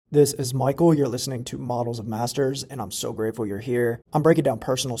This is Michael. You're listening to Models of Masters, and I'm so grateful you're here. I'm breaking down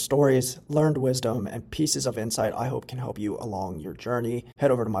personal stories, learned wisdom, and pieces of insight I hope can help you along your journey.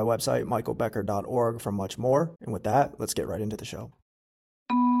 Head over to my website, michaelbecker.org, for much more. And with that, let's get right into the show.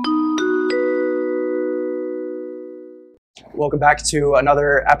 Welcome back to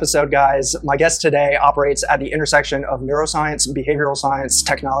another episode, guys. My guest today operates at the intersection of neuroscience, behavioral science,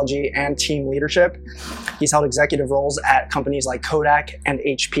 technology, and team leadership. He's held executive roles at companies like Kodak and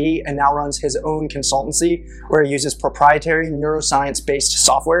HP, and now runs his own consultancy where he uses proprietary neuroscience-based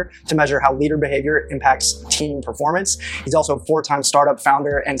software to measure how leader behavior impacts team performance. He's also a 4-time startup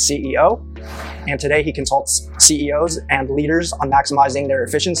founder and CEO. And today he consults CEOs and leaders on maximizing their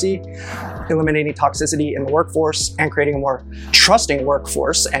efficiency, eliminating toxicity in the workforce, and creating a more trusting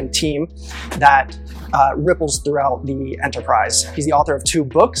workforce and team that ripples throughout the enterprise. He's the author of 2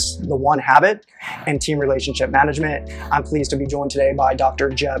 books, The One Habit and Team Relationship Management. I'm pleased to be joined today by Dr.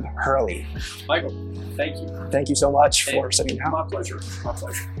 Jeb Hurley. Michael, thank you. Thank you so much for sitting down. My pleasure. My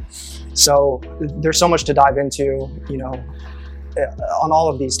pleasure. So there's so much to dive into, on all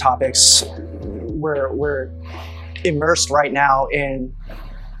of these topics. We're immersed right now in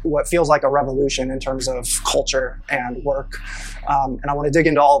what feels like a revolution in terms of culture and work. And I want to dig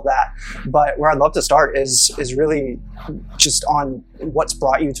into all of that. But where I'd love to start is really just on what's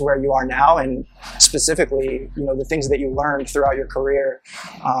brought you to where you are now, and specifically, the things that you learned throughout your career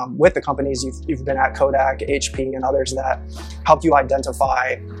with the companies you've been at, Kodak, HP, and others, that helped you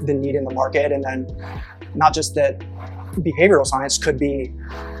identify the need in the market. And then not just that behavioral science could be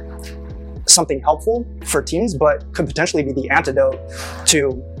something helpful for teams, but could potentially be the antidote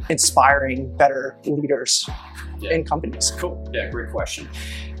to inspiring better leaders in companies. Cool. Yeah, great question.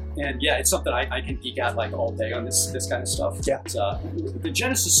 And yeah, it's something I can geek out like all day on this kind of stuff. Yeah. But, the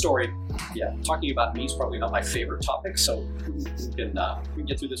Genesis story, talking about me is probably not my favorite topic, so we can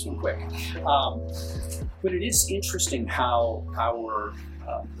get through this one quick. But it is interesting how our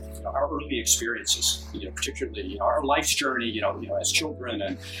early experiences, particularly our life's journey, as children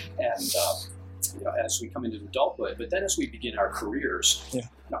and as we come into adulthood, but then as we begin our careers,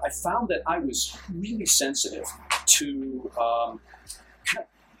 I found that I was really sensitive to kind of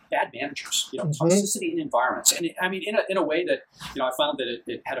bad managers, toxicity in environments, and in a way that I found that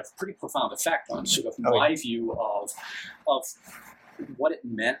it had a pretty profound effect on sort of my view of what it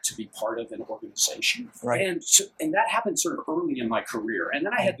meant to be part of an organization. Right. And that happened sort of early in my career. And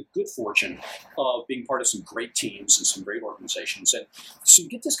then I had the good fortune of being part of some great teams and some great organizations. And so you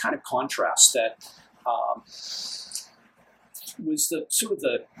get this kind of contrast that was the sort of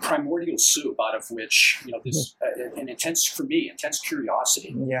the primordial soup out of which, this an intense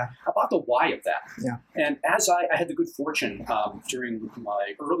curiosity about the why of that. Yeah. And as I had the good fortune during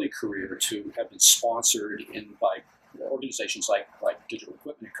my early career to have been sponsored by organizations like Digital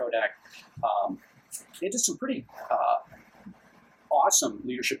Equipment and Kodak, they did some pretty awesome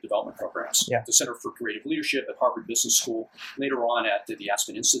leadership development programs. Yeah. The Center for Creative Leadership at Harvard Business School, later on at the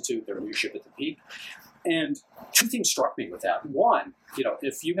Aspen Institute, their Leadership at the Peak. And 2 things struck me with that. One,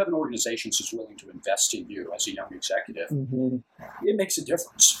 if you have an organization who's willing to invest in you as a young executive, it makes a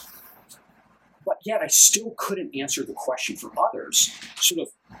difference. But yet I still couldn't answer the question for others, sort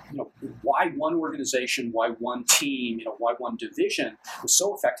of, why one organization, why one team, why one division was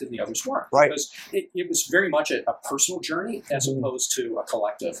so effective and the others weren't. Right. Because it was very much a personal journey as opposed to a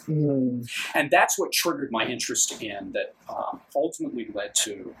collective. And that's what triggered my interest in that ultimately led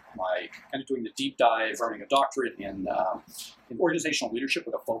to my kind of doing the deep dive, earning a doctorate in organizational leadership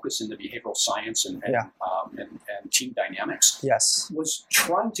with a focus in the behavioral science and team dynamics. Yes. Was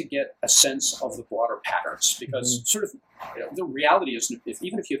trying to get a sense of the broader patterns, because sort of the reality is,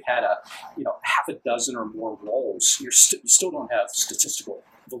 even if you've had half a dozen or more roles, you still don't have statistical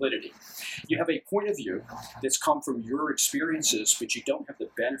validity. You have a point of view that's come from your experiences, but you don't have the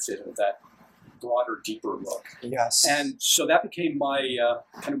benefit of that broader, deeper look. Yes. And so that became my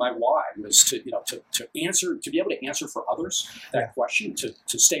kind of my why, was to be able to answer for others that question,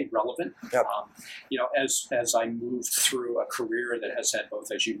 to stay relevant. Yep. As I moved through a career that has had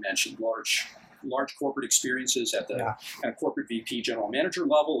both, as you mentioned, large corporate experiences at the kind of corporate VP general manager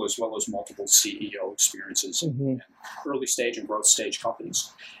level, as well as multiple CEO experiences in early stage and growth stage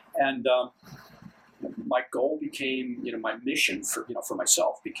companies. And my goal became, my mission for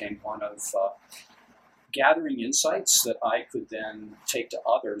myself became one of gathering insights that I could then take to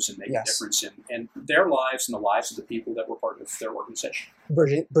others and make a difference in their lives and the lives of the people that were part of their organization.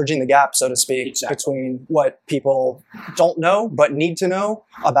 Bridging the gap, so to speak, between what people don't know but need to know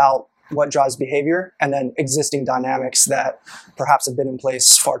about what drives behavior, and then existing dynamics that perhaps have been in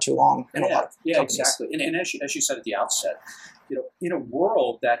place far too long in a lot of companies. Exactly. And as you said at the outset, in a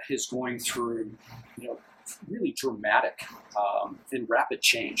world that is going through, really dramatic and rapid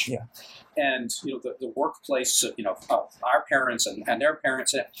change. Yeah. And the workplace, of our parents and their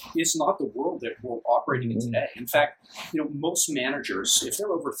parents is not the world that we're operating in today. In fact, most managers, if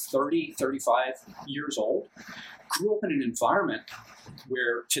they're over 30, 35 years old, grew up in an environment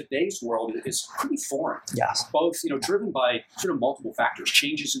where today's world is pretty foreign. Yes. Both, driven by sort of multiple factors,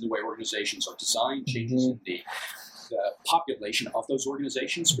 changes in the way organizations are designed, changes in the population of those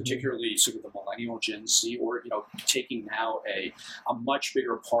organizations, particularly sort of the millennial Gen Z, or taking now a much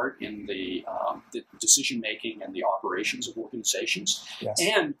bigger part in the decision making and the operations of organizations, yes.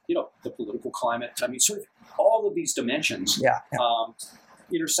 and the political climate. I mean, sort of all of these dimensions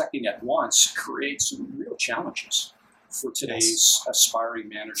intersecting at once create some real challenges for today's aspiring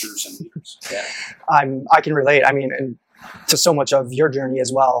managers and leaders. Yeah. I can relate. I mean, and to so much of your journey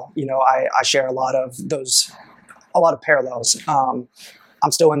as well. I share a lot of parallels.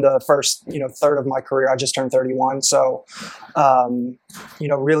 I'm still in the first, third of my career. I just turned 31. So,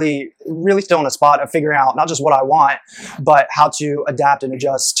 really, really still in a spot of figuring out not just what I want, but how to adapt and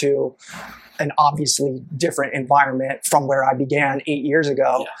adjust to an obviously different environment from where I began 8 years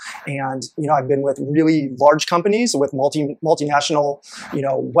ago. Yeah. And, I've been with really large companies, with multinational,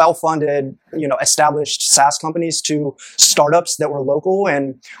 well-funded, established SaaS companies, to startups that were local.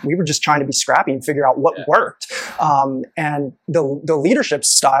 And we were just trying to be scrappy and figure out what worked. And the leadership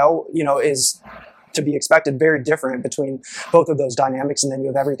style, is to be expected very different between both of those dynamics, and then you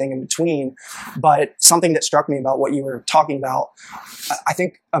have everything in between. But something that struck me about what you were talking about, I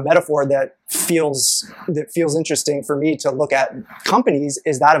think a metaphor that feels interesting for me to look at companies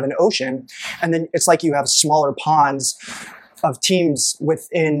is that of an ocean. And then it's like you have smaller ponds of teams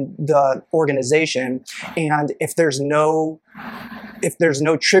within the organization. And if there's no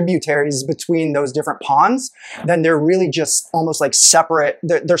tributaries between those different ponds, then they're really just almost like separate.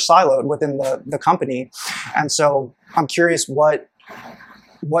 They're siloed within the company. And so I'm curious what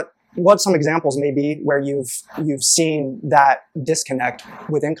some examples may be where you've seen that disconnect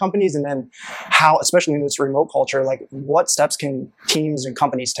within companies, and then how, especially in this remote culture, like what steps can teams and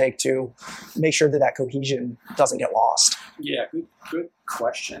companies take to make sure that cohesion doesn't get lost? Yeah, good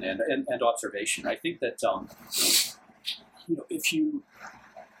question and observation. I think that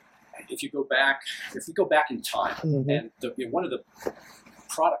if we go back in time, and one of the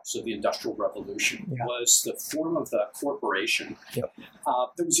products of the Industrial Revolution was the form of the corporation that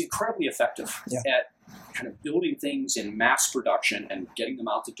was incredibly effective at kind of building things in mass production and getting them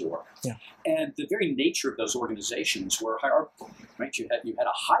out the door. Yeah. And the very nature of those organizations were hierarchical, right? You had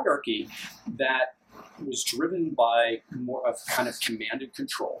a hierarchy that was driven by more of kind of command and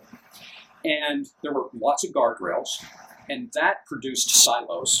control. And there were lots of guardrails. And that produced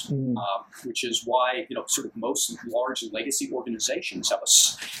silos, which is why sort of most large legacy organizations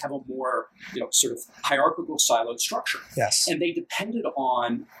have a more sort of hierarchical siloed structure. Yes, and they depended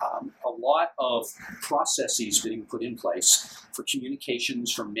on a lot of processes being put in place for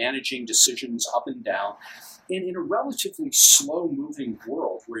communications, for managing decisions up and down. And in a relatively slow-moving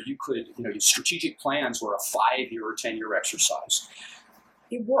world where you could, your strategic plans were a 5-year or 10-year exercise,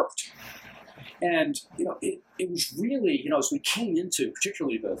 it worked. And it was really as we came into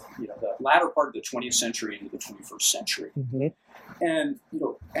particularly the latter part of the 20th century into the 21st century, and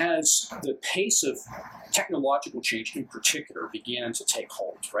as the pace of technological change in particular began to take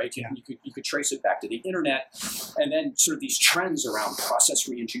hold, right? Yeah. You could trace it back to the internet, and then sort of these trends around process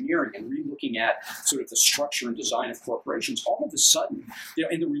reengineering and relooking at sort of the structure and design of corporations. All of a sudden,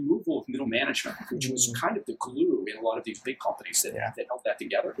 and the removal of middle management, which was kind of the glue in a lot of these big companies that held that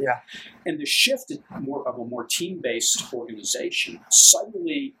together. Yeah. And the shift to more of a more team-based organization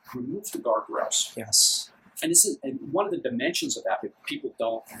suddenly removed the guardrails. Yes. And one of the dimensions of that people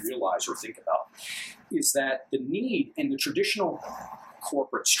don't realize or think about is that the need in the traditional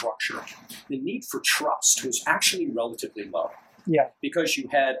corporate structure, the need for trust was actually relatively low. Yeah. Because you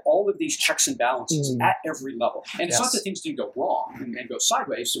had all of these checks and balances at every level. And it's not that things didn't go wrong and go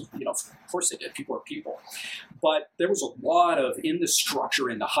sideways. So, of course they did. People are people. But there was a lot of, in the structure,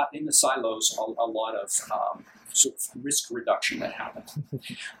 in the silos, a lot of sort of risk reduction that happened.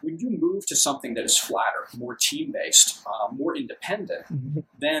 When you move to something that is flatter, more team-based, more independent,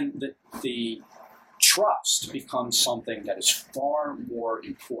 then the trust becomes something that is far more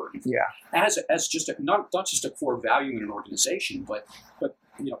important. Yeah. As just not just a core value in an organization, but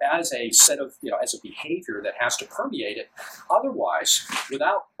as a set of, as a behavior that has to permeate it. Otherwise,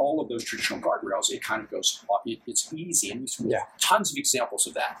 without all of those traditional guardrails, it kind of goes, it's easy. And we have tons of examples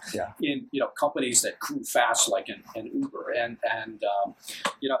of that in, companies that grew fast, like in Uber and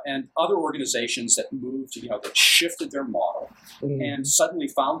other organizations that moved, that shifted their model and suddenly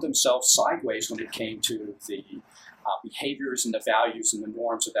found themselves sideways when it came to the behaviors and the values and the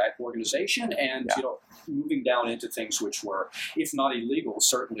norms of that organization, and moving down into things which were, if not illegal,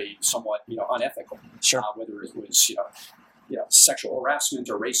 certainly somewhat unethical. Sure. Whether it was sexual harassment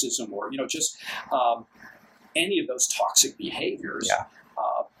or racism or just any of those toxic behaviors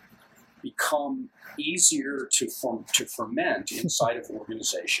become easier to ferment inside of an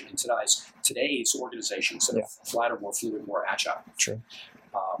organization. In today's organizations that are flatter, more fluid, more agile. True.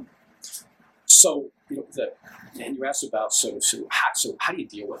 So and you asked about so how do you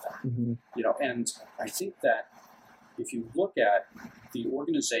deal with that? And I think that if you look at the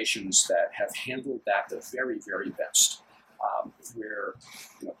organizations that have handled that the very, very best, where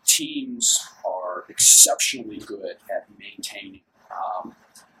teams are exceptionally good at maintaining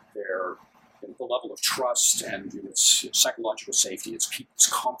the level of trust and its psychological safety, its people's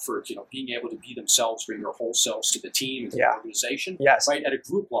comfort, being able to be themselves, bring their whole selves to the team and to the organization, right, at a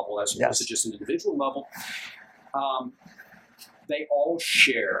group level as opposed to just an individual level. They all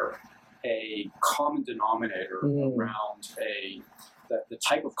share a common denominator around the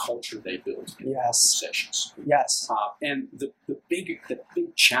type of culture they build in organizations. Yes. And the big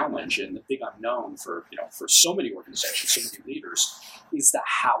challenge and the big unknown for so many organizations, so many leaders, is the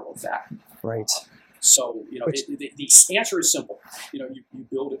how of that. Right. So the answer is simple. You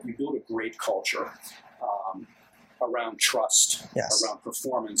build a great culture around trust, around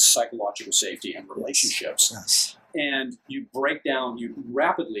performance, psychological safety, and relationships. Yes. And you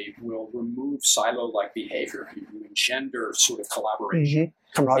rapidly will remove silo-like behavior. You engender sort of collaboration,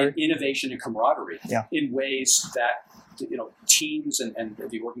 camaraderie, innovation, and camaraderie in ways that teams and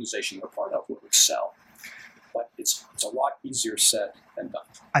the organization they're part of will excel. But it's a lot easier said than done.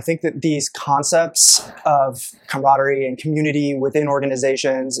 I think that these concepts of camaraderie and community within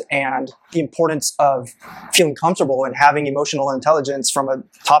organizations and the importance of feeling comfortable and having emotional intelligence from a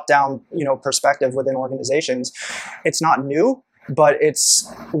top-down, perspective within organizations, it's not new, but it's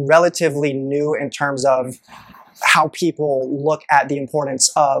relatively new in terms of how people look at the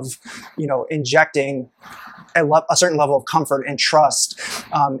importance of, injecting a certain level of comfort and trust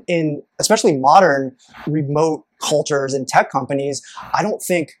in especially modern remote cultures and tech companies. I don't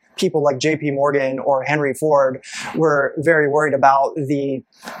think people like JP Morgan or Henry Ford were very worried about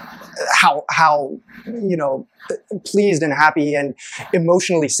how pleased and happy and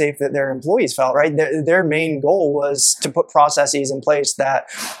emotionally safe that their employees felt, right? Their main goal was to put processes in place that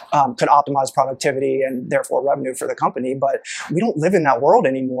could optimize productivity and therefore revenue for the company. But we don't live in that world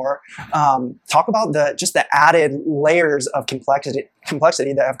anymore. Talk about the added layers of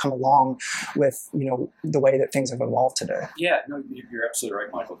complexity that have come along with the way that things have evolved today. Yeah, no, you're absolutely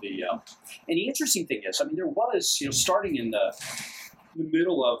right, Michael. And the interesting thing is, there was starting in the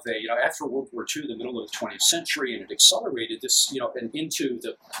middle of after World War II, the middle of the 20th century, and it accelerated this, and into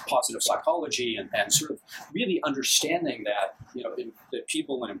the positive psychology and sort of really understanding that, that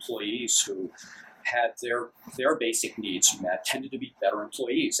people and employees who had their basic needs met tended to be better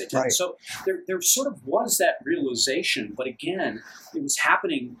employees. So there sort of was that realization, but again, it was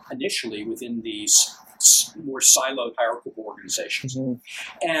happening initially within these more siloed hierarchical organizations.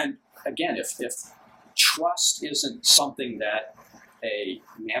 And again, if trust isn't something that a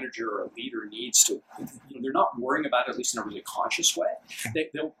manager or a leader needs to, they're not worrying about it, at least in a really conscious way.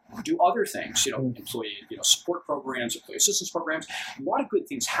 They'll do other things, employee, support programs, employee assistance programs. A lot of good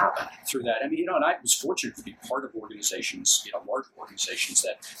things happen through that. And I was fortunate to be part of organizations, large organizations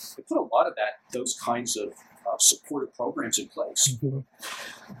that they put a lot of those kinds of supportive programs in place.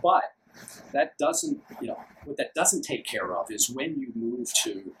 But that doesn't, what that doesn't take care of is when you move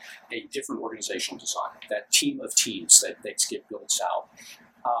to a different organizational design, that team of teams that get built out.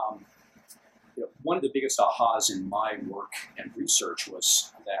 One of the biggest ahas in my work and research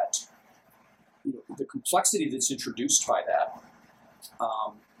was that the complexity that's introduced by that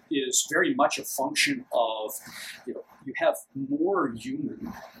is very much a function of, you have more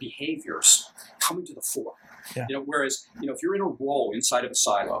human behaviors coming to the fore. Whereas, if you're in a role inside of a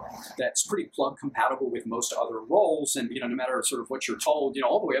silo that's pretty plug compatible with most other roles, and no matter sort of what you're told,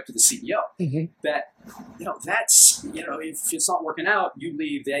 all the way up to the CEO, that that's if it's not working out, you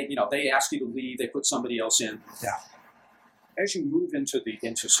leave. They ask you to leave. They put somebody else in. As you move into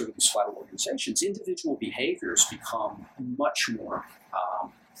sort of these flatter organizations, individual behaviors become much more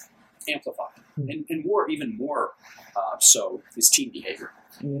amplified, and even more so is team behavior.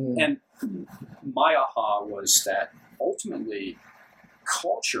 And my aha was that ultimately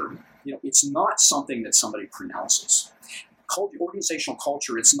culture, it's not something that somebody pronounces. Organizational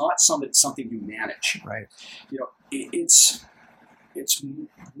culture, it's not something you manage. Right. It's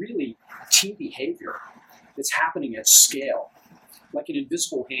really team behavior that's happening at scale, like an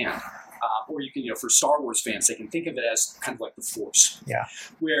invisible hand. Or you can, for Star Wars fans, they can think of it as kind of like the Force. Yeah.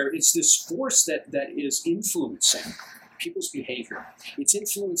 Where it's this force that is influencing people's behavior. It's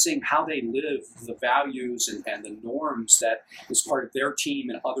influencing how they live, the values and the norms that is part of their team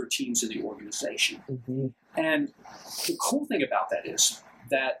and other teams in the organization. Mm-hmm. And the cool thing about that is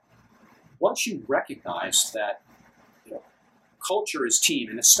that once you recognize that culture is team,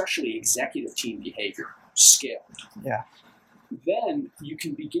 and especially executive team behavior, scaled, then you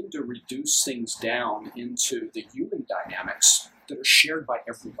can begin to reduce things down into the human dynamics that are shared by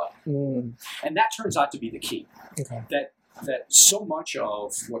everybody. And that turns out to be the key. Okay. That so much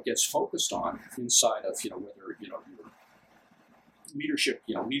of what gets focused on inside of whether your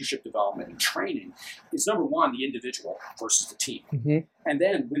leadership development and training is, number one, the individual versus the team. Mm-hmm. And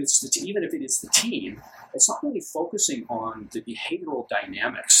then when it's even if it is the team, it's not really focusing on the behavioral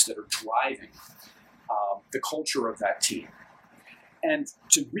dynamics that are driving the culture of that team. And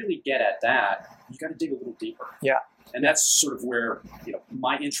to really get at that, you got to dig a little deeper. Yeah. And that's sort of where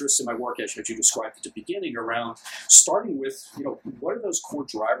my interest in my work, as you described at the beginning, around starting with what are those core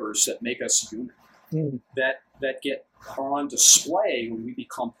drivers that make us human, that get on display when we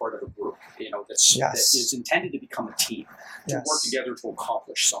become part of a group, that is intended to become a team, to work together to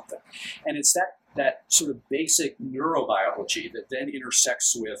accomplish something. And it's that sort of basic neurobiology that then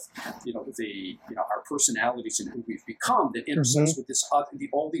intersects with our personalities and who we've become, that intersects with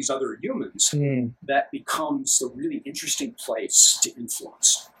all these other humans, that becomes the really interesting place to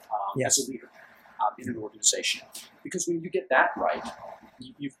influence as a leader in an organization. Because when you get that right,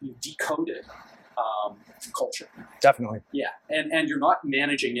 you've decoded culture. Definitely. Yeah, and you're not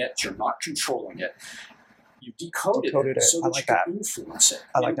managing it, you're not controlling it. You decoded it so that you can influence it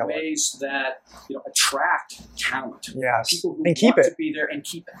in ways that attract talent. Yes. People who and keep want it. to be there and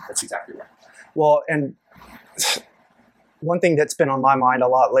keep it. That's exactly right. Well, and one thing that's been on my mind a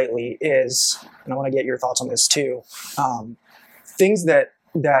lot lately is, and I want to get your thoughts on this too, things that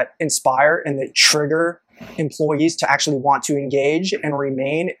inspire and that trigger employees to actually want to engage and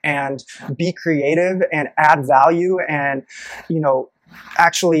remain and be creative and add value and,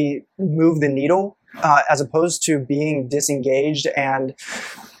 actually move the needle, as opposed to being disengaged and,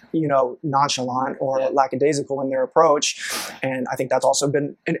 nonchalant or lackadaisical in their approach. And I think that's also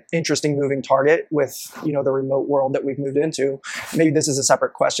been an interesting moving target with, the remote world that we've moved into. Maybe this is a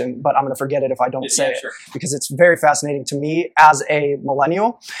separate question, but I'm going to forget it if I don't say it, because it's very fascinating to me as a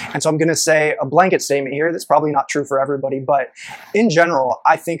millennial. And so I'm going to say a blanket statement here that's probably not true for everybody, but in general,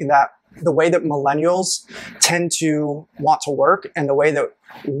 I think that the way that millennials tend to want to work and the way that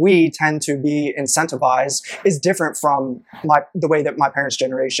we tend to be incentivized is different from the way that my parents'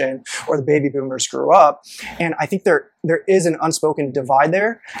 generation or the baby boomers grew up. And I think there is an unspoken divide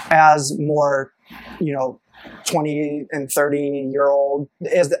there as more, 20 and 30-year-old,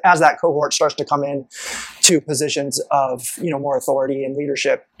 as that cohort starts to come in to positions of, more authority and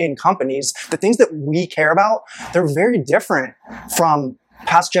leadership in companies. The things that we care about, they're very different from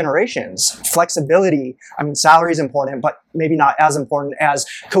past generations. Flexibility, salary is important, but maybe not as important as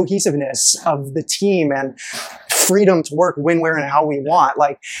cohesiveness of the team and freedom to work when, where, and how we want.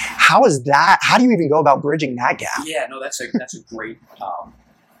 Like, how do you even go about bridging that gap? Yeah, no, that's a great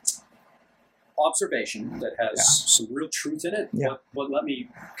observation that has some real truth in it. Yeah. But let me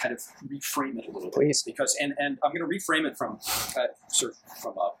kind of reframe it a little Please. bit, because and I'm going to reframe it from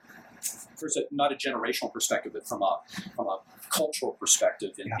not a generational perspective, but from a cultural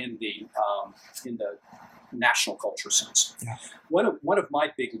perspective in the national culture sense. Yeah. One of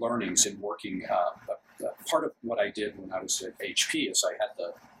my big learnings in working, part of what I did when I was at HP is I had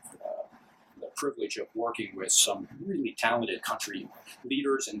the privilege of working with some really talented country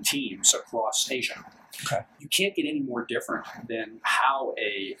leaders and teams across Asia. Okay. You can't get any more different than how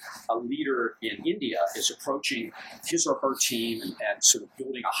a leader in India is approaching his or her team and sort of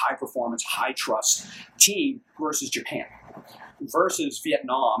building a high-performance, high-trust team versus Japan, versus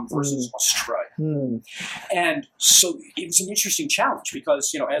Vietnam, versus Australia. And so it was an interesting challenge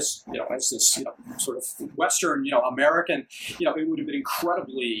because, as this, sort of Western, American, it would have been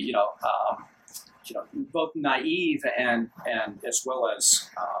incredibly, both naive and as well as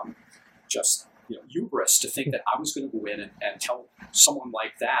just hubris to think that I was going to go in and tell someone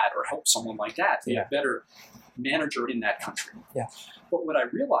like that or help someone like that be a better manager in that country. Yeah. But what I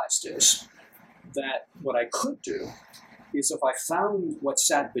realized is that what I could do is if I found what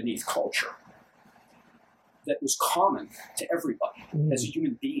sat beneath culture that was common to everybody as a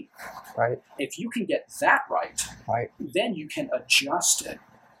human being. Right. If you can get that right, Right. then you can adjust it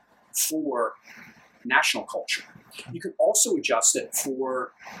for national culture. You can also adjust it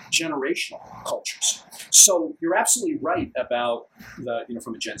for generational cultures. So you're absolutely right about the,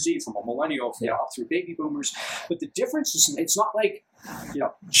 from a Gen Z, from a millennial, up through baby boomers. But the difference is, it's not like,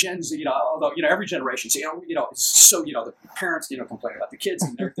 Gen Z, although, every generation, it's so, the parents, complain about the kids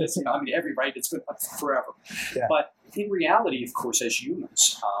and they're this, right, it's been forever. Yeah. But in reality, of course, as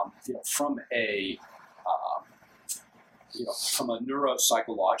humans, from a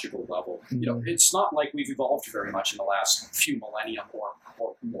neuropsychological level, it's not like we've evolved very much in the last few millennia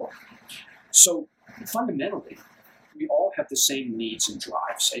or more. So fundamentally, we all have the same needs and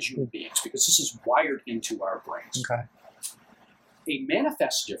drives as human beings because this is wired into our brains. Okay. It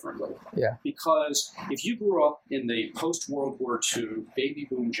manifests differently because if you grew up in the post-World War II baby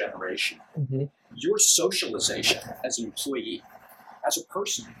boom generation, your socialization as an employee, as a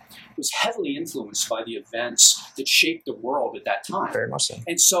person, was heavily influenced by the events that shaped the world at that time. Very much so.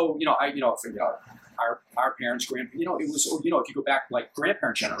 And so, our parents, it was, if you go back like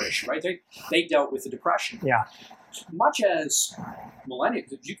grandparent generation, right? They dealt with the Depression. Yeah. Much as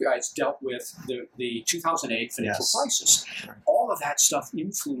millennials, you guys dealt with the 2008 financial crisis. All of that stuff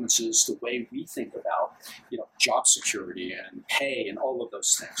influences the way we think about, job security and pay and all of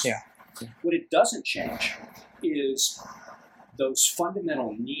those things. Yeah. What it doesn't change is those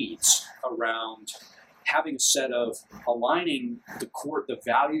fundamental needs around having a set of aligning the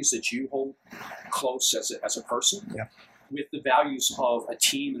values that you hold close as a person with the values of a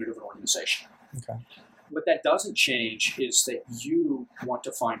team and a different organization. Okay. What that doesn't change is that you want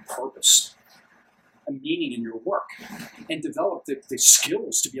to find purpose and meaning in your work and develop the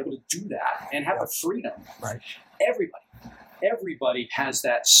skills to be able to do that and have the freedom. Right. Everybody has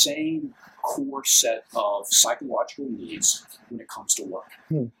that same core set of psychological needs when it comes to work.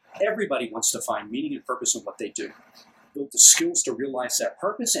 Everybody wants to find meaning and purpose in what they do, build the skills to realize that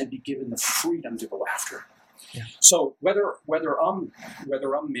purpose, and be given the freedom to go after it. Yeah. So whether I'm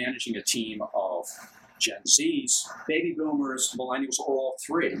managing a team of Gen Zs, baby boomers, millennials, or all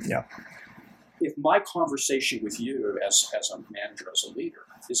three, if my conversation with you as a manager, as a leader,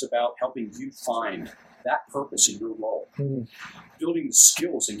 is about helping you find that purpose in your role, building the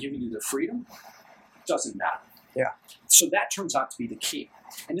skills and giving you the freedom, doesn't matter. Yeah. So that turns out to be the key.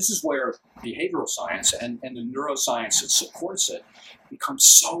 And this is where behavioral science and the neuroscience that supports it becomes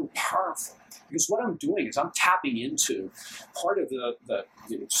so powerful. Because what I'm doing is I'm tapping into part of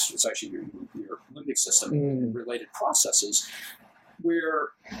it's actually your limbic system and related processes, where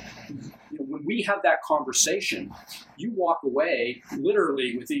when we have that conversation, you walk away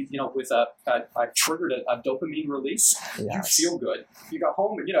literally with I've triggered a dopamine release. Yes. You feel good. You go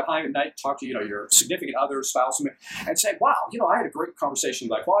home, high at night, talk to your significant other, spouse, and say, "Wow, I had a great conversation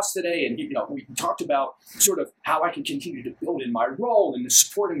with my boss today, and we talked about sort of how I can continue to build in my role and the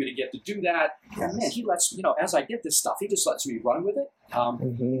support I'm going to get to do that." Yes. And man, he lets as I get this stuff, he just lets me run with it.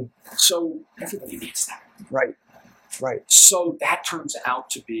 So everybody needs that, right? Right. So that turns out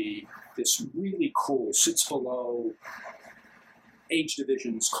to be this really cool, sits below age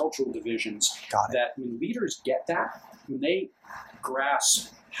divisions, cultural divisions, that when leaders get that, when they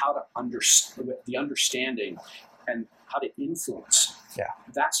grasp how to the understanding and how to influence,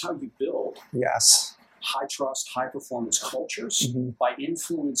 that's how you build high trust, high performance cultures by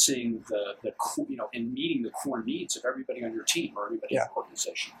influencing and meeting the core needs of everybody on your team or everybody in the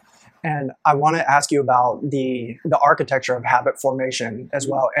organization. And I want to ask you about the architecture of habit formation as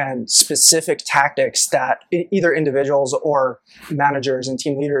well, and specific tactics that either individuals or managers and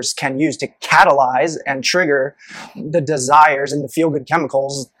team leaders can use to catalyze and trigger the desires and the feel-good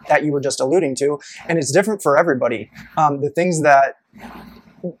chemicals that you were just alluding to. And it's different for everybody. The things that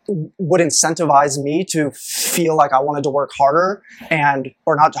would incentivize me to feel like I wanted to work harder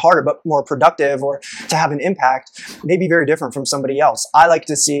or not harder, but more productive or to have an impact may be very different from somebody else. I like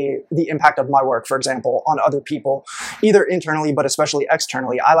to see the impact of my work, for example, on other people, either internally, but especially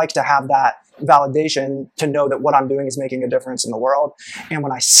externally. I like to have that validation to know that what I'm doing is making a difference in the world. And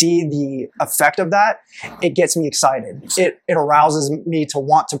when I see the effect of that, it gets me excited. It arouses me to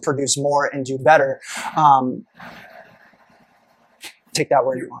want to produce more and do better. Take that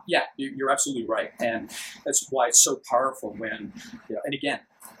where you want. Yeah, you're absolutely right. And that's why it's so powerful when, and again,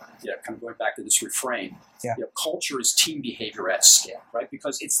 kind of going back to this refrain, culture is team behavior at scale, right?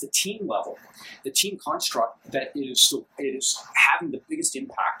 Because it's the team level, the team construct that is having the biggest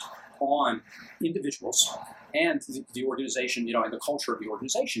impact on individuals and the organization, and the culture of the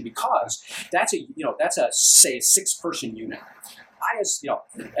organization, because that's say a 6-person unit. As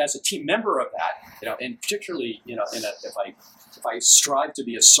a team member of that, and particularly, if I strive to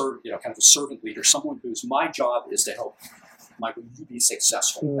be kind of a servant leader, someone whose my job is to help Michael, you be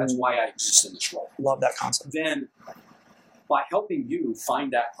successful. That's why I exist in this role. Love that concept. Then, by helping you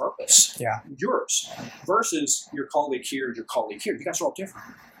find that purpose, yours, versus your colleague here and your colleague here, you guys are all different.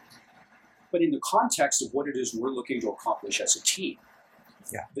 But in the context of what it is we're looking to accomplish as a team,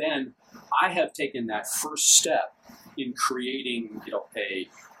 then I have taken that first step in creating, a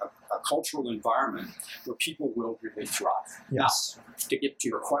cultural environment where people will really thrive. Yes. Now, to get to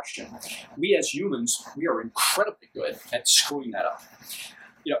your question, we as humans, we are incredibly good at screwing that up.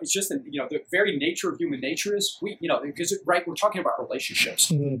 It's just that, the very nature of human nature is because we're talking about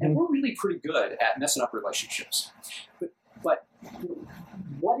relationships, and we're really pretty good at messing up relationships. But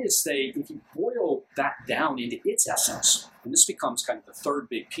if you boil that down into its essence, and this becomes kind of the third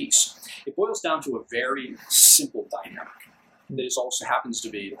big piece, it boils down to a very simple dynamic that happens to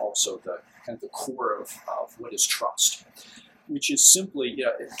be also the kind of the core of what is trust, which is simply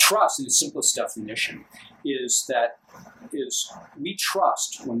trust in its simplest definition is we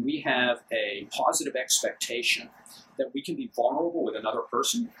trust when we have a positive expectation that we can be vulnerable with another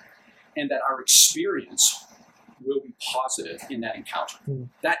person and that our experience will be positive in that encounter.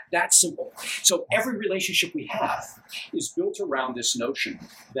 That's simple. So every relationship we have is built around this notion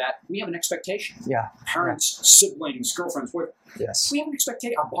that we have an expectation. Parents, siblings, girlfriends, boyfriends. Yes. We have an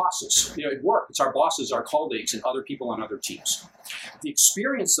expectation. Our bosses, at work, it's our bosses, our colleagues, and other people on other teams. The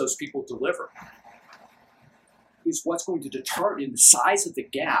experience those people deliver is what's going to determine, the size of the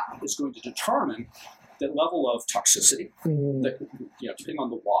gap is going to determine the level of toxicity, depending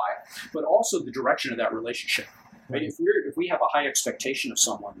on the why, but also the direction of that relationship. Right? If we have a high expectation of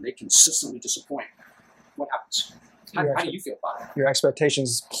someone and they consistently disappoint, what happens? How do you feel about it? Your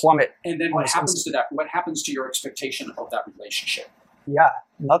expectations plummet. And then what happens to that? What happens to your expectation of that relationship? You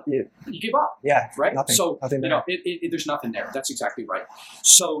give up. Right. Nothing, so nothing there. There's nothing there. That's exactly right.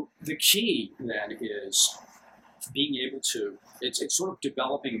 So the key then is being able to. It's sort of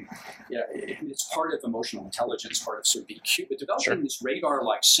developing. It's part of emotional intelligence, part of sort of EQ, but developing this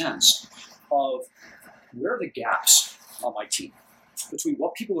radar-like sense of where are the gaps on my team between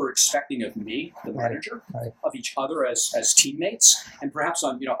what people are expecting of me, the manager, of each other as teammates, and perhaps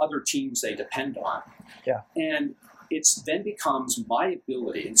on other teams they depend on. And it's then becomes my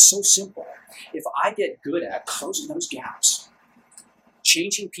ability. It's so simple. If I get good at closing those gaps,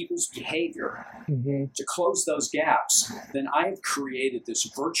 changing people's behavior to close those gaps, then I've created this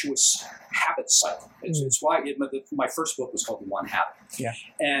virtuous habit cycle. It's why my first book was called The One Habit.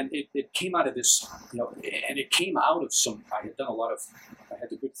 And it came out of this, and it came out of I had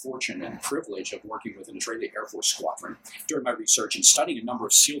the good fortune and privilege of working with an Israeli Air Force squadron during my research and studying a number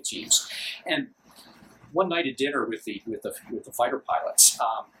of SEAL teams. And one night at dinner with the fighter pilots,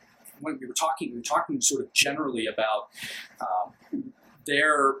 when we were talking sort of generally about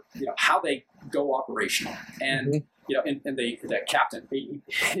their, how they go operational. And, and the captain, he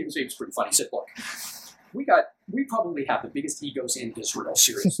was pretty funny. He said, look, we probably have the biggest egos in Israel,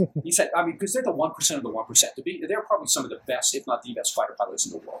 seriously. He said, because they're the 1% of the 1%. They're probably some of the best, if not the best fighter pilots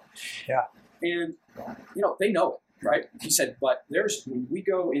in the world. And, they know it. Right? He said, but when we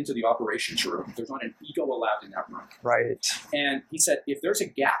go into the operations room, there's not an ego allowed in that room. Right. And he said, if there's a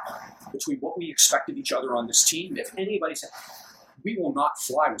gap between what we expect of each other on this team, if anybody said, we will not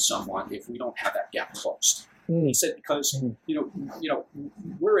fly with someone if we don't have that gap closed. He said, because,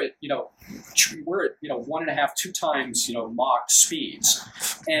 we're at 1.5, 2 times, Mach speeds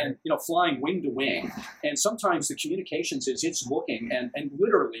and, flying wing to wing. And sometimes the communications is it's looking and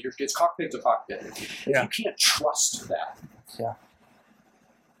literally it's cockpit to cockpit. You can't trust that.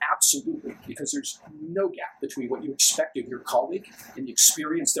 Absolutely. Because there's no gap between what you expect of your colleague and the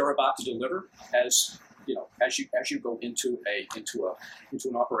experience they're about to deliver as you go into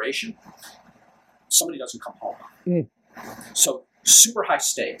an operation. Somebody doesn't come home. So super high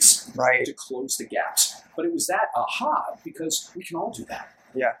stakes to close the gaps. But it was that aha, because we can all do that.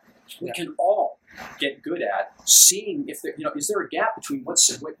 We can all get good at seeing if there, is there a gap between what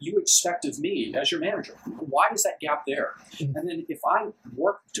you expect of me as your manager? Why is that gap there? And then if I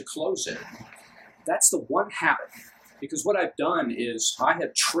work to close it, that's the one habit. Because what I've done is I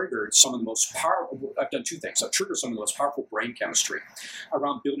have triggered some of the most powerful, I've done 2 things. I've triggered some of the most powerful brain chemistry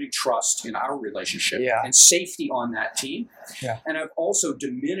around building trust in our relationship and safety on that team. And I've also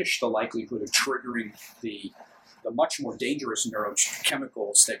diminished the likelihood of triggering the much more dangerous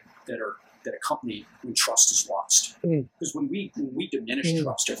neurochemicals that are that a company, when trust is lost. Because when we diminish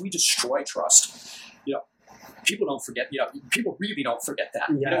trust, if we destroy trust, people don't forget. People really don't forget that.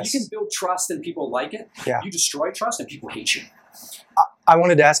 Yes. You can build trust and people like it. Yeah. You destroy trust and people hate you. I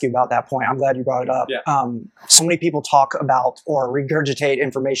wanted to ask you about that point. I'm glad you brought it up. Yeah. So many people talk about or regurgitate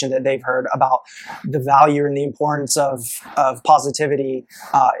information that they've heard about the value and the importance of positivity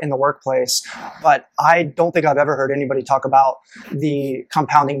in the workplace. But I don't think I've ever heard anybody talk about the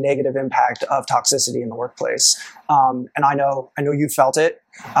compounding negative impact of toxicity in the workplace. And I know you felt it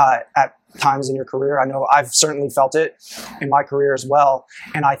at times in your career. I know I've certainly felt it in my career as well.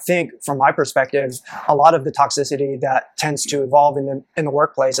 And I think from my perspective, a lot of the toxicity that tends to evolve in the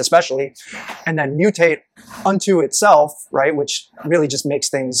workplace, especially, and then mutate unto itself, right, which really just makes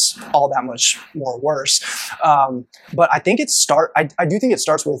things all that much more worse. But I think I do think it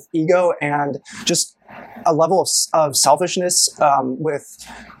starts with ego and just a level of selfishness with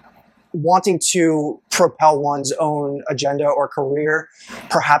wanting to propel one's own agenda or career,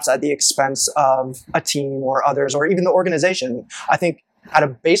 perhaps at the expense of a team or others, or even the organization. I think at a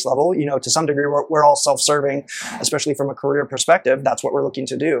base level, to some degree, we're all self-serving, especially from a career perspective. That's what we're looking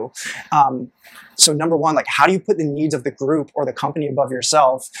to do. So number one, like, how do you put the needs of the group or the company above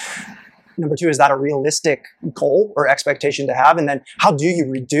yourself? Number two, is that a realistic goal or expectation to have? And then how do you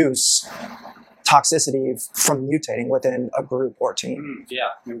reduce toxicity from mutating within a group or team?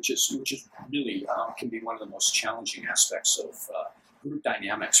 Which is really can be one of the most challenging aspects of group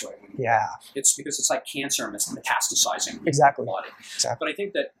dynamics, right? It's because it's like cancer and it's metastasizing exactly. in the body. Exactly. But I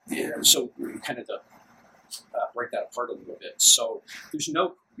think that, so kind of to break that apart a little bit. So there's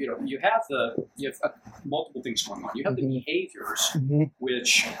no, you have multiple things going on. You have the behaviors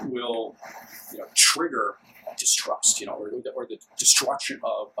which will, trigger distrust, or the destruction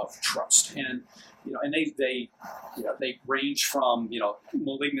of trust, and and they range from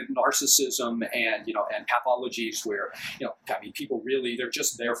malignant narcissism and and pathologies where people really, they're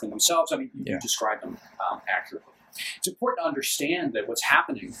just there for themselves. You describe them accurately. It's important to understand that what's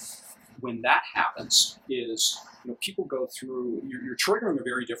happening when that happens is people go through. You're triggering a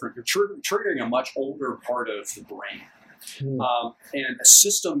very different. You're triggering a much older part of the brain. And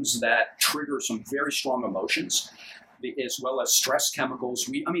systems that trigger some very strong emotions, as well as stress chemicals.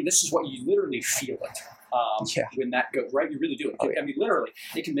 This is what you literally feel it when that goes right. You really do it. Literally,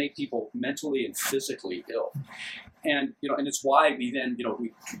 it can make people mentally and physically ill. And and it's why we then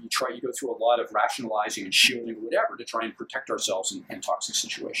you go through a lot of rationalizing and shielding or whatever to try and protect ourselves in toxic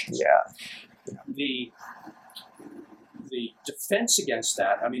situations. The defense against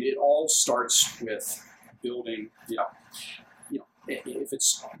that. it all starts with building, if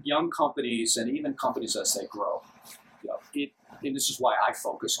it's young companies and even companies as they grow, and this is why I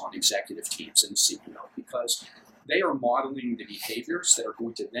focus on executive teams and CEO, because they are modeling the behaviors that are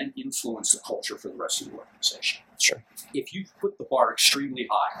going to then influence the culture for the rest of the organization. Sure. If you put the bar extremely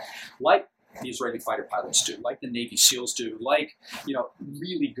high, like the Israeli fighter pilots do, like the Navy SEALs do, like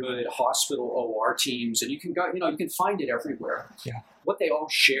really good hospital OR teams, and you can go, you can find it everywhere. What they all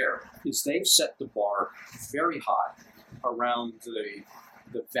share is they've set the bar very high around the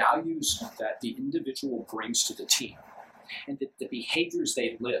values that the individual brings to the team, and the behaviors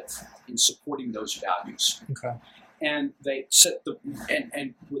they live in supporting those values. Okay. And they set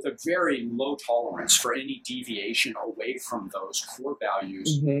and with a very low tolerance for any deviation away from those core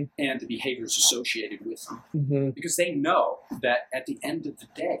values and the behaviors associated with them. Because they know that at the end of the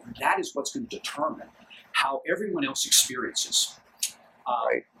day, that is what's going to determine how everyone else experiences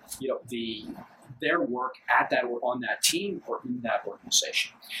their work on that team or in that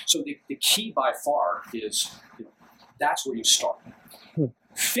organization. So the key by far is that's where you start.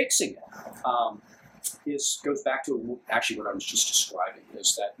 Fixing it goes back to actually what I was just describing,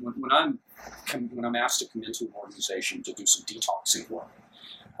 is that when I'm asked to come into an organization to do some detoxing work,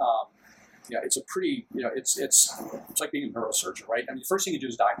 it's a pretty, it's like being a neurosurgeon, right? The first thing you do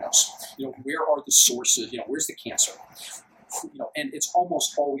is diagnose. Where are the sources? Where's the cancer? And it's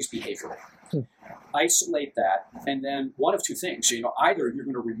almost always behavioral. Isolate that, and then one of two things. Either you're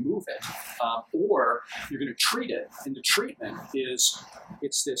going to remove it, or you're going to treat it. And the treatment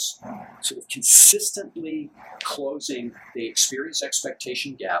it's this sort of consistently closing the experience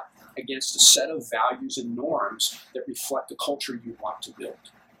expectation gap against a set of values and norms that reflect the culture you want to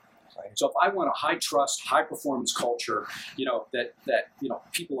build. So if I want a high trust, high performance culture, that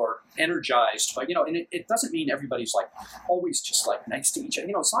people are energized by, and it doesn't mean everybody's like always just like nice to each other.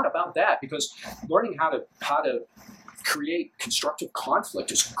 It's not about that, because learning how to create constructive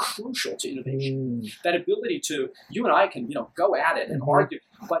conflict is crucial to innovation. That ability to, you and I can, go at it and argue,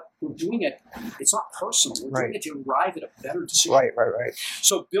 but we're doing it, it's not personal. We're doing it to arrive at a better decision. Right.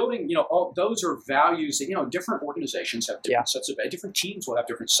 So building, all those are values that, different organizations have different sets of, different teams will have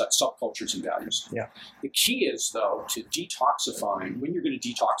different subcultures and values. Yeah. The key is, though, to detoxifying. When you're going to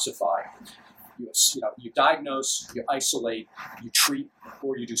detoxify, you diagnose, you isolate, you treat,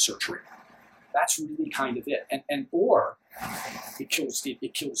 or you do surgery. That's really kind of it. Or it kills.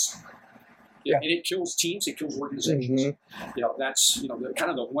 It kills. Yeah. And it kills teams. It kills organizations. That's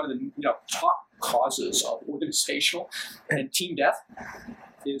one of the top causes of organizational and team death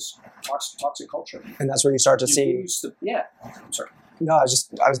is toxic culture. And that's where you start to see. I'm sorry. No, I was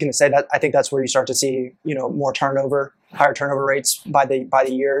going to say that I think that's where you start to see, more turnover, higher turnover rates by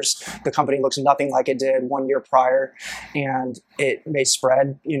the years. The company looks nothing like it did 1 year prior, and it may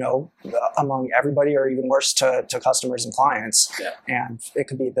spread, among everybody, or even worse to customers and clients. Yeah. And it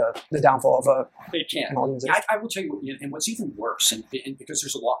could be the downfall of an organization. I will tell you, and what's even worse, and because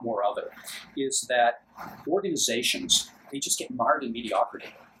there's a lot more of it, is that organizations, they just get mired in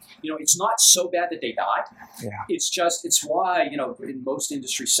mediocrity. It's not so bad that they die. Yeah. It's why, in most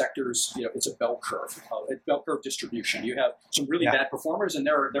industry sectors, it's a bell curve distribution. You have some really bad performers, and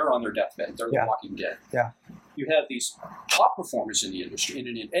they're on their deathbed. They're the walking dead. Yeah. You have these top performers in the industry,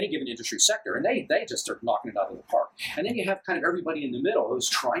 in any given industry sector, and they just are knocking it out of the park. And then you have kind of everybody in the middle who's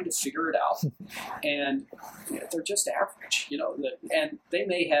trying to figure it out, and they're just average, and they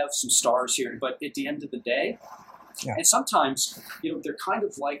may have some stars here, but at the end of the day, and sometimes, they're kind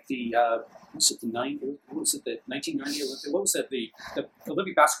of like the, the 1990 Olympic, what was it, the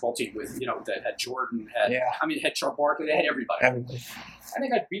Olympic basketball team with, that had Jordan, it had Charles Barkley, they had everybody. And they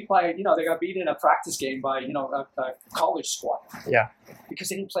got beat they got beat in a practice game by, a college squad. Yeah. Because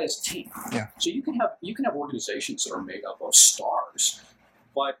they didn't play as a team. Yeah. So you can have organizations that are made up of stars,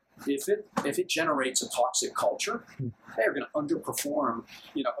 but if it generates a toxic culture, they are going to underperform,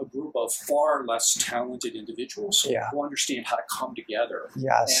 a group of far less talented individuals who understand how to come together and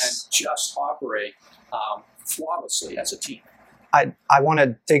just operate flawlessly as a team. I want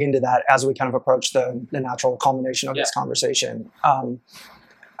to dig into that as we kind of approach the natural culmination of this conversation.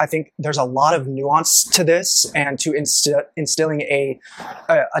 I think there's a lot of nuance to this, and to instilling a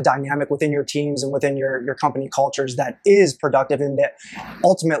dynamic within your teams and within your company cultures that is productive and that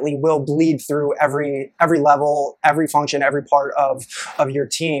ultimately will bleed through every level, every function, every part of your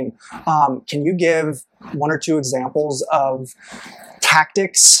team. Can you give one or two examples of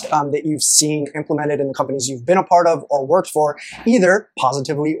tactics that you've seen implemented in the companies you've been a part of or worked for, either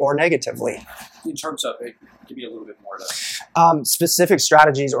positively or negatively? In terms of, give me a little bit more of that. Specific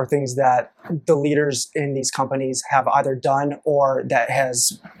strategies or things that the leaders in these companies have either done or that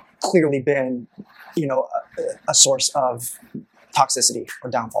has clearly been, a source of toxicity or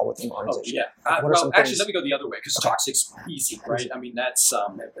downfall within the organization. Actually, let me go the other way, because toxic's easy, right? I mean, that's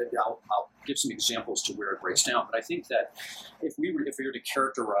I'll give some examples to where it breaks down. But I think that if we were to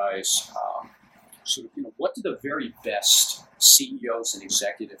characterize what do the very best CEOs and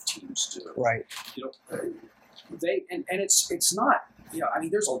executive teams do? Right. They and it's not.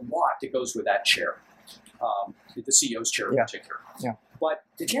 There's a lot that goes with that chair, the CEO's chair in particular. Yeah. But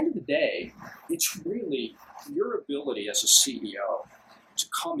at the end of the day, it's really your ability as a CEO to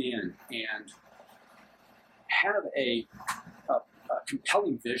come in and have a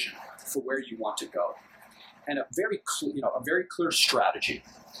compelling vision for where you want to go, and a very clear strategy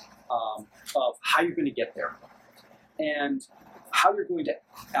of how you're going to get there, and how you're going to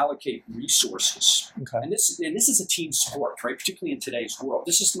allocate resources. Okay. And this is a team sport, right? Particularly in today's world.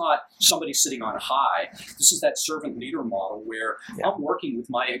 This is not somebody sitting on high. This is that servant leader model where I'm working with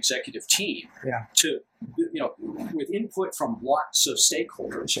my executive team to, with input from lots of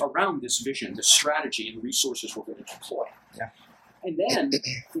stakeholders around this vision, this strategy, and the resources we're going to deploy. Yeah. And then,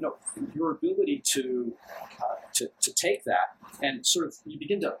 your ability to take that and you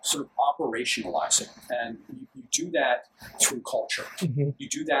begin to operationalize it, and you do that through culture. Mm-hmm. You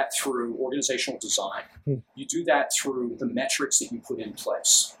do that through organizational design. Mm-hmm. You do that through the metrics that you put in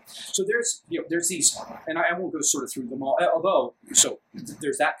place. So there's these, and I won't go through them all. Although,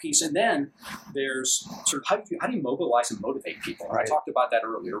 there's that piece, and then there's how do you mobilize and motivate people? Right. I talked about that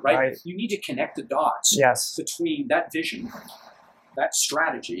earlier, right? You need to connect the dots between that vision, that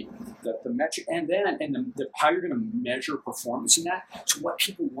strategy, the metric, and how you're going to measure performance in that to what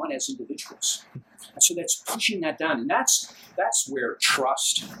people want as individuals. And so that's pushing that down, and that's where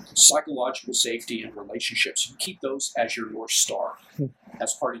trust, psychological safety, and relationships, you keep those as your North Star,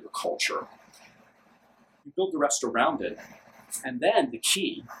 as part of your culture. You build the rest around it, and then the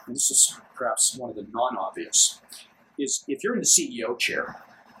key, and this is perhaps one of the non-obvious, is if you're in the CEO chair,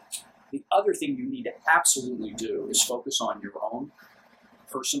 the other thing you need to absolutely do is focus on your own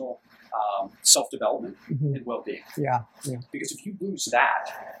personal self-development and well-being. Yeah. Because if you lose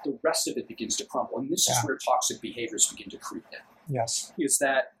that, the rest of it begins to crumble. And this is where toxic behaviors begin to creep in. Yes. Is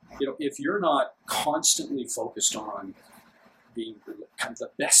that, if you're not constantly focused on being kind of the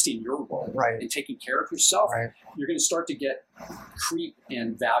best in your role and taking care of yourself, you're going to start to get creep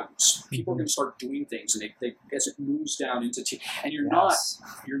in values. People are going to start doing things, and they as it moves down into and you're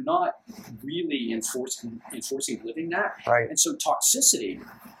not really enforcing living that. Right. And so toxicity,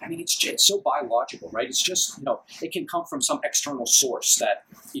 I mean, it's so biological, right? It's just, it can come from some external source that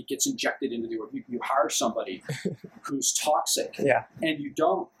it gets injected into you hire somebody who's toxic, and you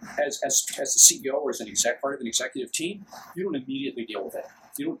don't, as the CEO or as an part of an executive team, you don't immediately deal with it.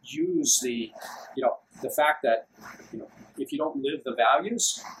 You don't use the fact that, if you don't live the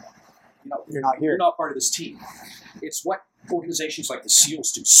values, you're not here. You're not part of this team. It's what organizations like the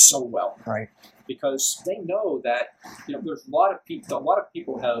SEALs do so well, right? Because they know that there's a lot of people. A lot of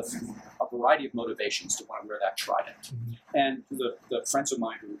people have a variety of motivations to want to wear that trident. And the friends of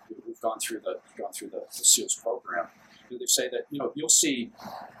mine who've gone through the SEALs program, they say that you'll see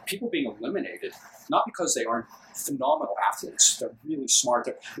people being eliminated not because they aren't phenomenal athletes. They're really smart.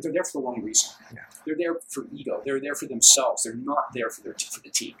 They're there for the wrong reason. They're there for ego. They're there for themselves. They're not there for the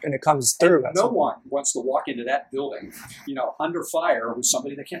team. And it comes through. And no one wants to walk into that building, under fire with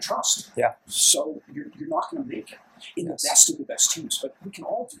somebody they can't trust. Yeah. So you're not going to make it in the best of the best teams. But we can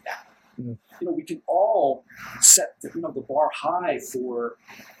all do that. We can all set the bar high for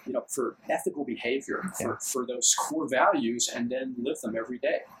ethical behavior, for those core values, and then live them every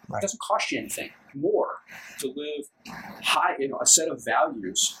day. Right. It doesn't cost you anything more to live high, a set of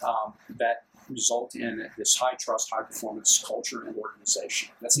values that result in this high trust, high performance culture and organization.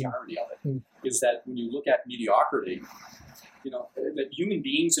 That's the irony of it, is that when you look at mediocrity, that human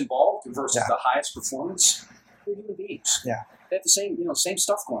beings involved versus the highest performance, they're human beings. Yeah. They have the same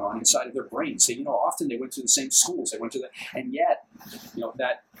stuff going on inside of their brains. So, often they went to the same schools. And yet,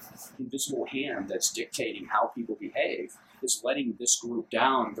 that invisible hand that's dictating how people behave is letting this group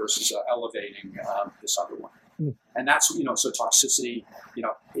down versus elevating this other one. And that's, so toxicity,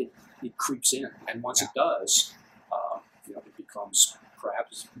 it creeps in. And once it does, it becomes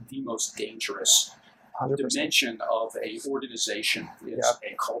perhaps the most dangerous 100%. Dimension of a organization is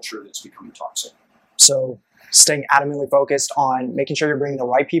a culture that's becoming toxic. So staying adamantly focused on making sure you're bringing the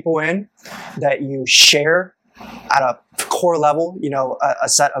right people in, that you share at a core level, a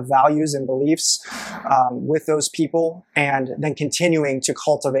set of values and beliefs with those people, and then continuing to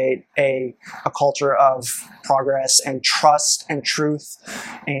cultivate a culture of progress and trust and truth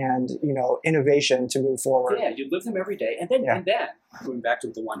and, innovation to move forward. Yeah, you live them every day. And then going back to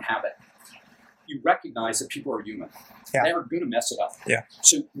the one habit, you recognize that people are human. Yeah. They are going to mess it up. Yeah.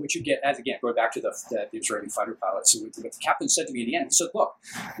 So what you get, going back to the Israeli fighter pilot, so what the captain said to me in the end, he said, look,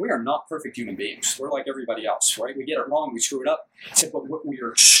 we are not perfect human beings. We're like everybody else, right? We get it wrong, we screw it up. He said, but what we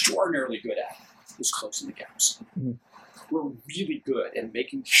are extraordinarily good at is closing the gaps. We're really good at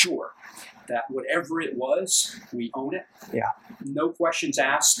making sure that whatever it was, we own it. Yeah. No questions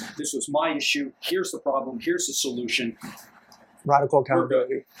asked. This was my issue. Here's the problem. Here's the solution. Radical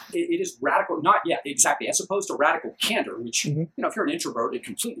accountability. It is radical, exactly, as opposed to radical candor, which, if you're an introvert, it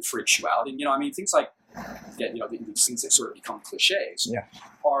completely freaks you out. And, things like, these things that sort of become cliches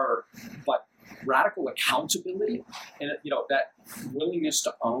but radical accountability and, that willingness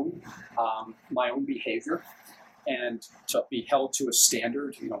to own my own behavior and to be held to a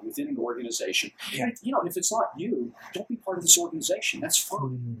standard, within an organization. Yeah. And, if it's not you, don't be part of this organization. That's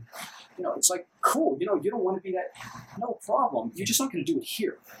fine. It's like, cool, you don't want to be that, no problem. You're just not going to do it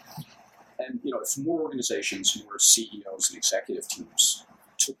here. And, if more organizations, more CEOs and executive teams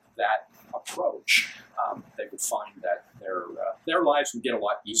took that approach, they would find that their lives would get a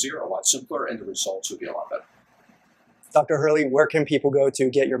lot easier, a lot simpler, and the results would be a lot better. Dr. Hurley, where can people go to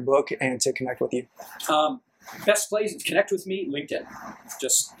get your book and to connect with you? Best place to connect with me, LinkedIn,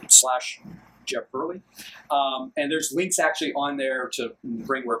 just /Jeb Hurley. And there's links actually on there to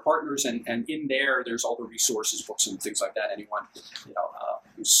bring We're Partners, and in there's all the resources, books and things like that. Anyone,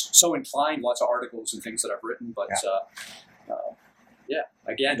 who's so inclined, lots of articles and things that I've written. But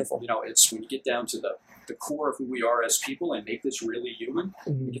again, it's when you get down to the core of who we are as people and make this really human,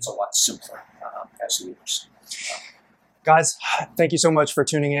 it gets a lot simpler as leaders. Guys, thank you so much for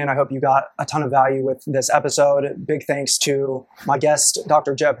tuning in. I hope you got a ton of value with this episode. Big thanks to my guest,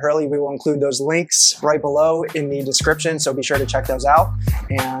 Dr. Jeb Hurley. We will include those links right below in the description, so be sure to check those out.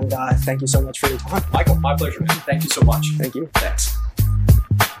 And thank you so much for your time. Michael, my pleasure. Thank you so much. Thank you. Thanks.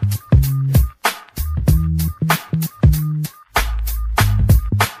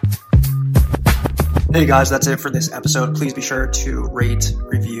 Hey guys, that's it for this episode. Please be sure to rate,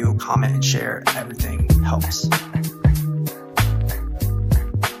 review, comment, and share. Everything helps.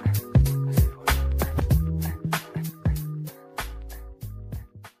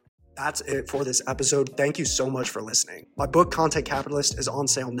 That's it for this episode. Thank you so much for listening. My book, Content Capitalist, is on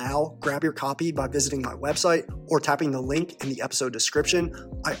sale now. Grab your copy by visiting my website or tapping the link in the episode description.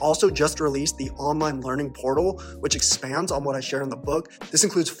 I also just released the online learning portal, which expands on what I share in the book. This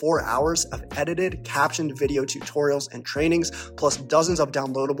includes 4 hours of edited, captioned video tutorials and trainings, plus dozens of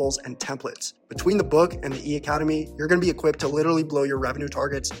downloadables and templates. Between the book and the E-Academy, you're going to be equipped to literally blow your revenue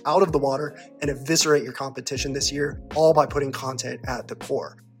targets out of the water and eviscerate your competition this year, all by putting content at the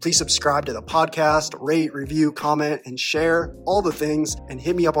core. Please subscribe to the podcast, rate, review, comment, and share all the things, and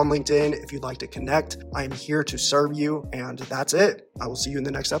hit me up on LinkedIn if you'd like to connect. I am here to serve you, and that's it. I will see you in the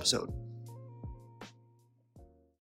next episode.